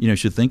should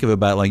think of it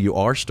about like you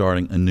are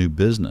starting a new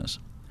business,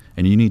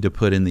 and you need to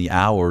put in the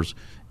hours,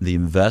 the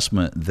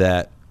investment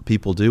that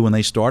people do when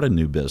they start a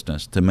new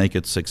business to make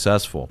it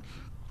successful.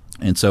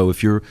 And so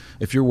if you're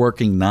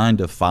working 9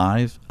 to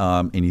 5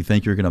 and you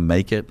think you're going to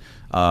make it,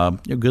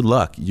 good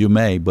luck. You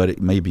may, but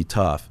it may be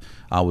tough.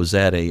 I was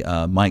at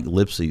a Mike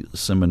Lipsey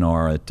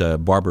seminar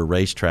at Barber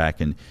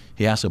Racetrack, and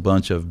he asked a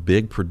bunch of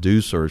big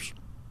producers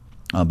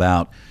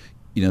about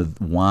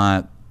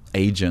why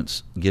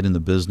agents get in the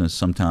business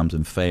sometimes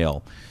and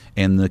fail.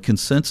 And the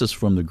consensus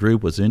from the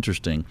group was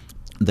interesting.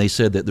 They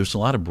said that there's a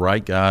lot of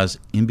bright guys,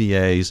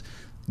 MBAs,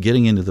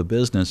 getting into the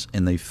business,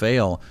 and they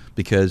fail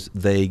because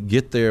they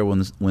get there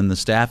when the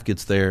staff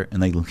gets there,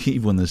 and they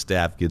leave when the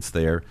staff gets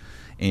there.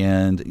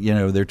 And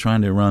they're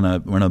trying to run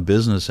a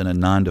business in a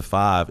 9 to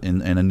 5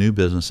 and a new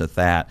business at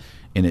that,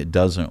 and it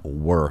doesn't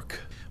work.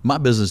 My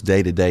business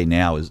day to day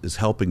now is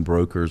helping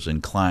brokers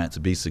and clients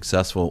be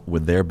successful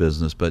with their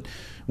business. But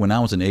when I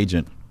was an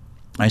agent,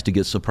 I used to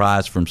get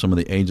surprised from some of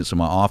the agents in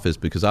my office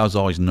because I was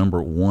always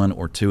number 1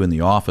 or 2 in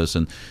the office,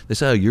 and they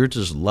say, "Oh, you're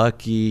just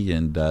lucky,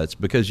 and it's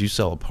because you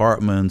sell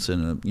apartments,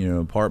 and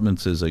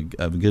apartments is a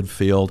good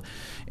field."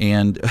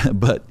 And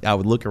but I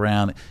would look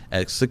around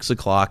at 6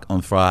 o'clock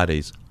on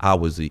Fridays. I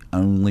was the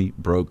only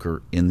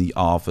broker in the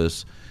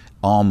office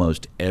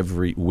almost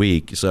every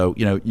week. So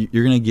you're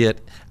going to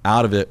get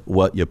out of it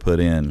what you put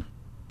in.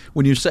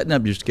 When you're setting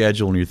up your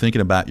schedule and you're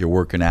thinking about your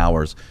working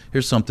hours,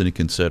 here's something to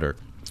consider.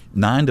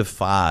 9 to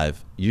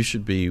 5, you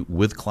should be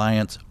with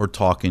clients or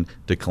talking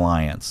to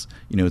clients.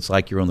 It's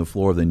like you're on the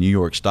floor of the New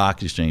York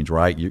Stock Exchange,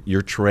 right?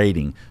 You're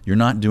trading. You're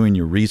not doing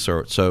your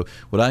research. So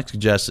what I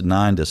suggest at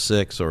 9 to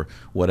 6 or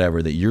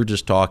whatever, that you're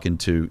just talking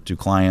to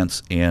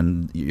clients,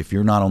 and if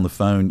you're not on the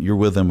phone, you're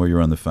with them or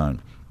you're on the phone.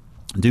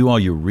 Do all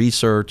your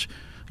research,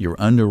 your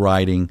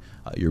underwriting,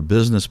 your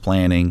business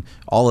planning,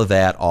 all of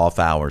that off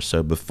hours.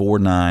 So before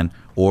 9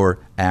 or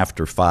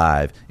after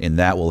 5, and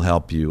that will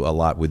help you a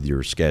lot with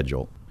your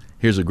schedule.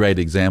 Here's a great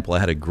example. I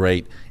had a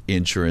great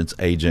insurance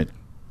agent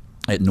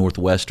at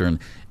Northwestern,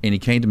 and he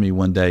came to me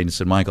one day and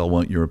said, "Michael, I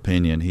want your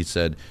opinion." He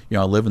said,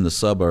 I live in the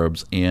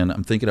suburbs, and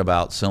I'm thinking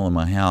about selling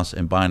my house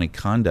and buying a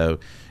condo,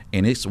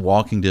 and it's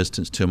walking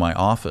distance to my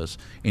office.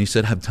 And he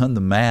said, "I've done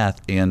the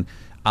math, and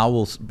I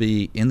will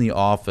be in the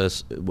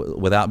office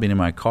without being in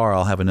my car.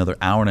 I'll have another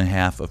hour and a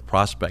half of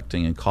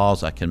prospecting and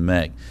calls I can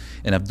make.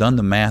 And I've done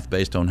the math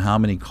based on how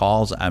many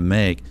calls I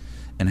make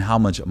and how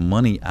much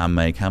money I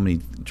make, how many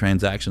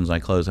transactions I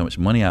close, how much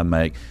money I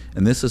make.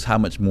 And this is how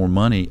much more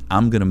money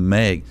I'm going to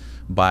make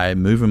by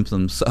moving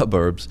from the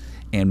suburbs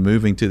and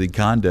moving to the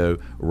condo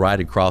right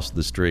across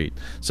the street."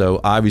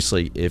 So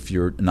obviously, if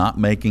you're not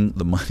making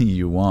the money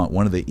you want,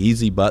 one of the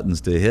easy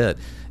buttons to hit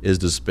is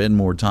to spend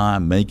more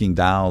time making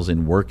dials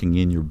and working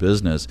in your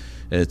business.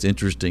 It's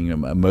interesting.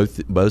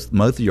 Most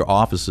of your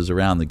offices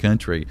around the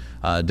country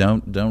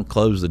don't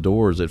close the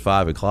doors at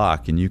 5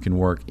 o'clock, and you can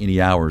work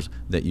any hours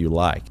that you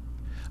like.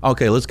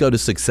 Okay, let's go to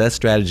success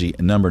strategy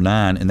number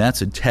 9, and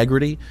that's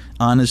integrity,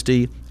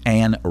 honesty,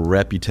 and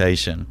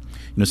reputation.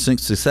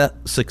 Since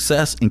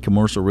success in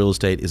commercial real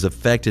estate is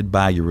affected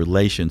by your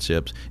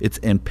relationships, it's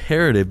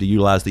imperative to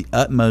utilize the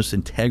utmost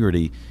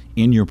integrity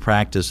in your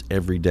practice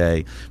every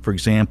day. For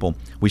example,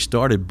 we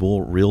started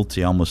Bull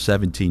Realty almost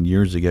 17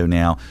 years ago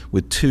now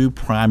with 2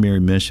 primary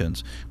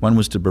missions. One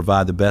was to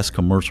provide the best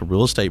commercial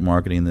real estate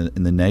marketing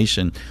in the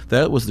nation.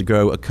 That was to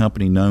grow a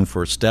company known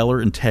for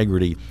stellar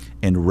integrity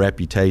and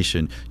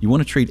reputation. You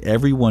want to treat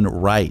everyone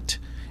right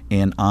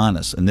and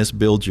honest, and this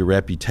builds your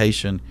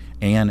reputation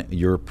and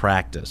your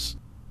practice.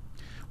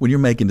 When you're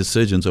making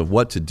decisions of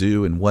what to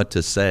do and what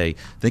to say,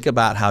 think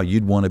about how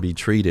you'd want to be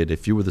treated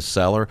if you were the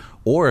seller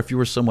or if you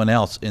were someone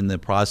else in the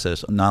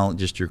process, not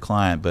just your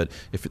client, but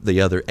if the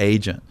other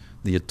agent,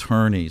 the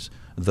attorneys,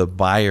 the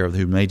buyer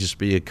who may just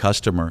be a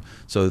customer.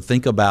 So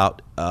think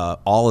about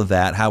all of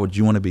that. How would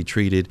you want to be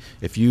treated?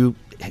 If you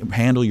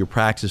handle your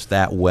practice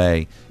that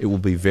way, it will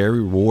be very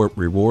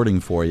rewarding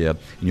for you, and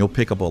you'll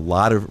pick up a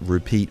lot of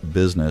repeat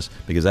business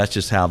because that's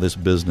just how this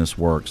business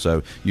works.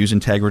 So use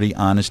integrity,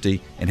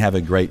 honesty, and have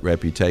a great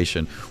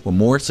reputation. Well,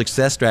 more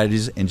success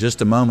strategies in just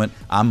a moment.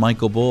 I'm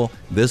Michael Bull.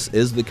 This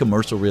is the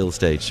Commercial Real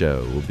Estate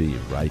Show. We'll be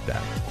right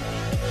back.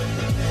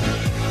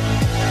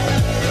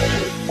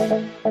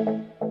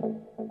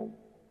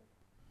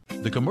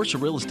 The Commercial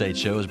Real Estate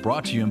Show is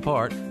brought to you in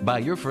part by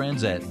your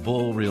friends at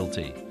Bull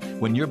Realty.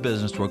 When your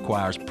business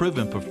requires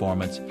proven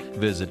performance,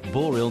 visit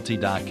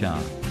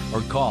bullrealty.com or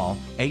call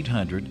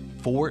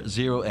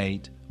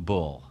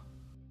 800-408-BULL.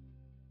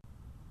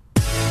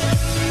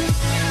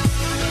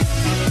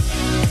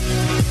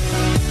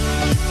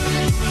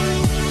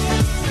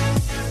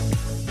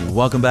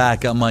 Welcome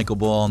back. I'm Michael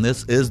Bull, and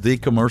this is the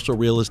Commercial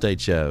Real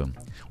Estate Show.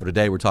 Well,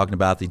 today we're talking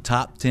about the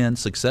top 10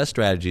 success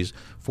strategies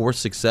for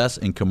success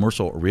in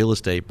commercial real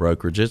estate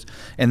brokerages.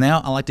 And now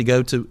I'd like to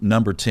go to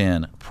number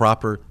 10,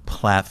 proper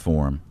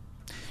platform.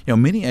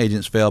 Many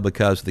agents fail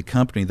because the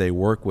company they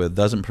work with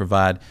doesn't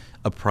provide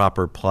a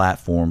proper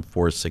platform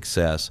for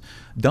success.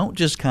 Don't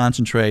just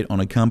concentrate on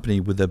a company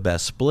with the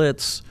best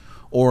splits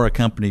or a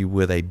company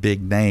with a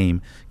big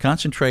name.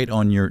 Concentrate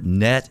on your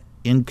net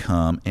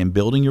income and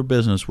building your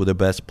business with the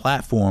best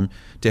platform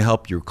to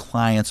help your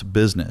client's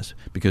business.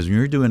 Because when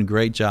you're doing a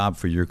great job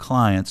for your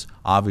clients,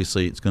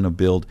 obviously it's going to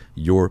build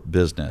your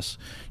business.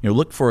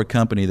 Look for a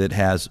company that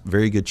has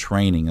very good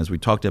training. As we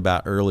talked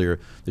about earlier,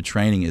 the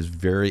training is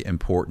very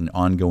important,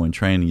 ongoing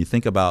training. You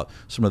think about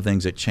some of the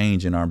things that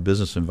change in our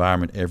business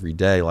environment every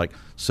day, like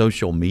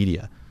social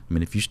media. I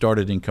mean, if you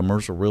started in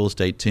commercial real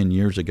estate 10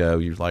 years ago,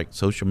 you're like,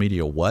 social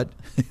media, what?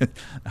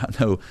 I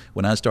know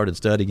when I started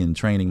studying and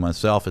training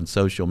myself in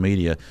social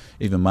media,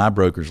 even my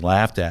brokers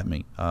laughed at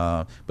me.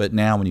 But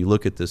now when you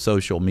look at the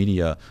social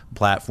media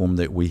platform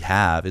that we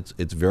have,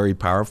 it's very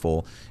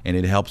powerful, and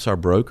it helps our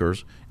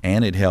brokers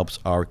and it helps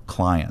our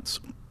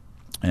clients.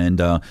 And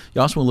you also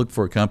want to look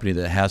for a company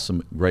that has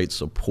some great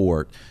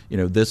support.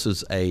 This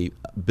is a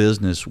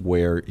business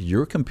where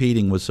you're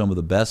competing with some of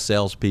the best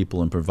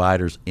salespeople and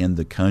providers in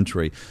the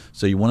country.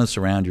 So you want to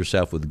surround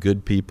yourself with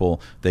good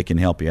people that can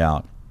help you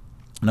out.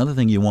 Another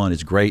thing you want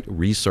is great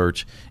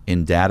research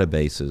in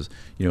databases.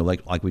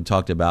 Like we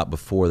talked about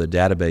before, the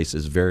database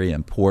is very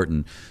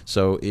important.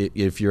 So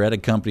if you're at a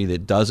company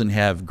that doesn't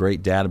have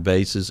great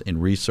databases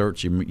and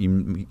research,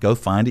 you go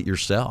find it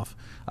yourself.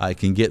 It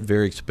can get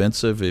very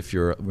expensive if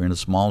you're in a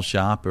small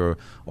shop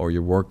or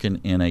you're working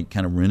in a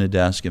kind of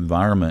rent-a-desk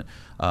environment.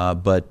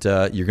 But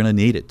you're going to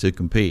need it to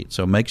compete.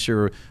 So make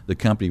sure the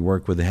company you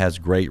work with has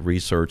great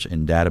research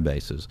and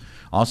databases.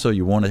 Also,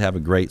 you want to have a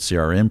great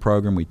CRM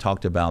program. We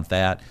talked about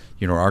that.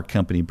 Our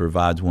company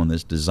provides one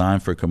that's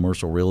designed for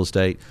commercial real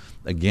estate.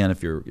 Again,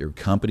 if your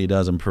company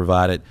doesn't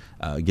provide it,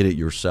 get it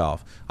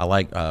yourself. I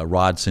like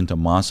Rod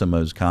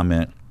Santomassimo's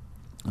comment,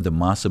 the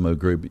Massimo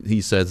Group. He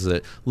says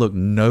that, look,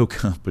 no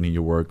company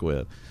you work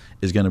with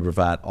is going to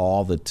provide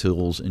all the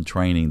tools and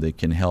training that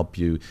can help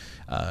you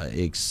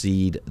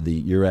exceed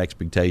your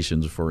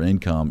expectations for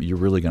income. You're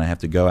really going to have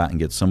to go out and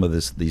get some of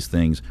these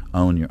things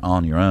on your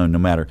own, no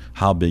matter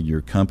how big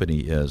your company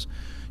is.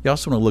 You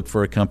also want to look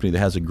for a company that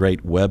has a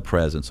great web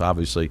presence.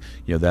 Obviously,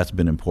 that's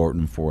been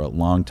important for a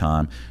long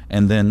time.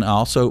 And then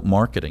also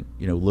marketing.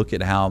 Look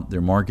at how they're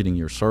marketing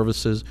your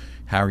services,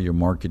 how you're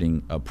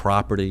marketing a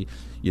property.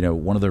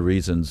 One of the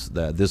reasons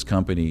that this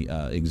company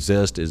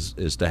exists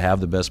is to have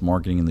the best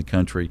marketing in the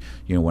country.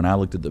 When I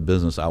looked at the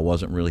business, I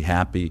wasn't really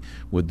happy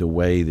with the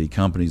way the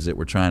companies that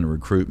were trying to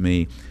recruit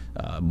me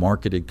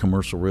marketed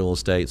commercial real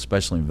estate,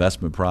 especially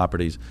investment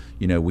properties.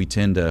 We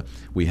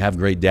have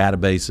great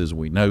databases.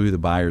 We know who the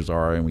buyers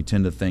are, and we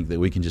tend to think that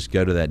we can just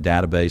go to that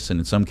database.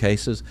 And in some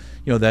cases,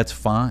 that's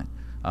fine.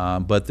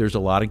 But there's a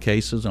lot of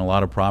cases and a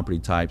lot of property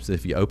types that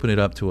if you open it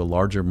up to a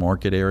larger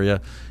market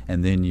area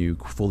and then you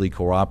fully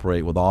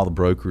cooperate with all the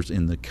brokers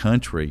in the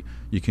country,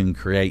 you can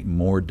create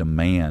more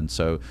demand.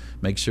 So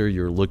make sure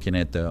you're looking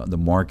at the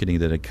marketing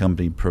that a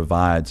company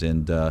provides,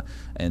 and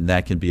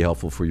that can be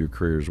helpful for your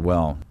career as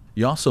well.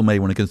 You also may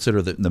want to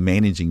consider the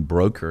managing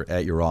broker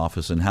at your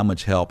office and how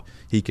much help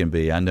he can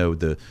be. I know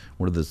the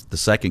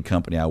second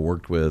company I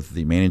worked with,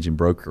 the managing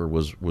broker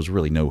was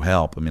really no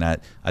help. I mean, I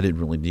didn't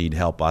really need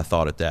help, I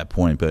thought, at that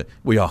point, but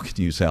we all could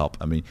use help.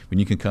 I mean, when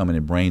you can come in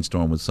and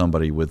brainstorm with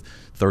somebody with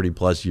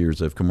 30-plus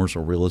years of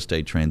commercial real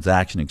estate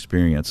transaction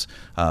experience,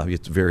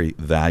 it's very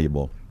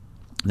valuable.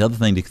 The other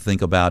thing to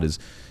think about is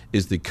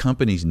the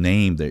company's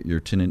name that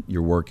your tenant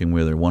you're working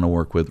with or want to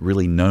work with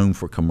really known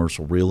for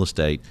commercial real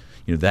estate.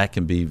 That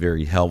can be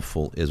very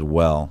helpful as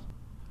well.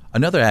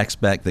 Another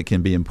aspect that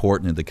can be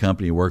important in the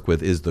company you work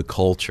with is the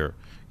culture.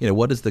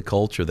 What is the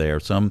culture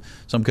there? Some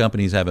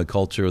companies have a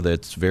culture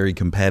that's very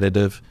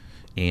competitive,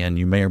 and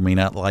you may or may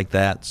not like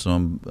that.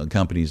 Some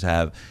companies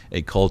have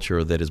a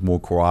culture that is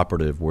more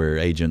cooperative, where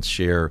agents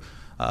share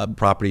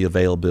property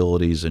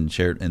availabilities and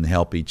share and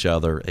help each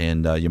other,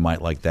 and you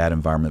might like that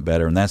environment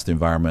better. And that's the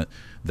environment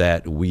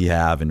that we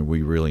have and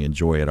we really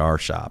enjoy at our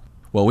shop.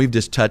 Well, we've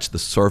just touched the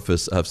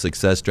surface of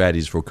success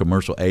strategies for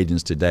commercial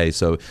agents today.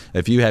 So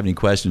if you have any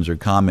questions or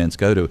comments,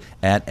 go to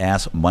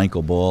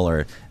 @AskMichaelBull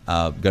or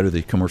go to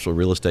the Commercial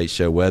Real Estate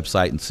Show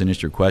website and send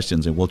us your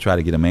questions, and we'll try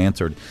to get them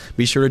answered.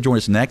 Be sure to join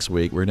us next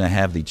week. We're going to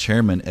have the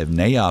chairman of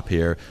NAIOP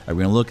here. We're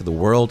going to look at the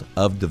world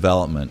of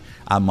development.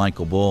 I'm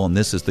Michael Bull, and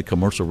this is the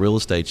Commercial Real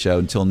Estate Show.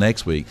 Until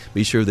next week,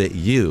 be sure that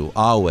you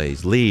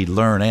always lead,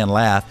 learn, and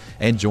laugh,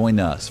 and join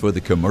us for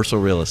the Commercial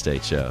Real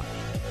Estate Show.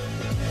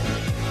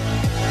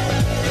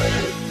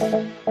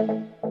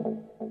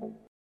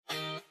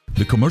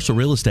 The Commercial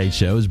Real Estate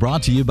Show is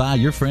brought to you by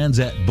your friends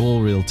at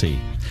Bull Realty,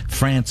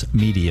 France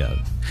Media,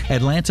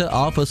 Atlanta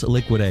Office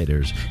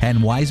Liquidators,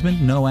 and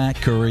Wiseman, Nowak,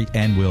 Curry,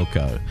 and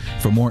Wilco.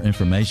 For more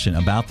information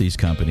about these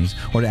companies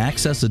or to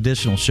access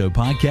additional show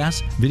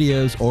podcasts,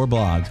 videos, or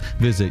blogs,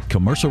 visit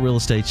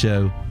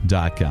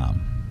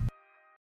commercialrealestateshow.com.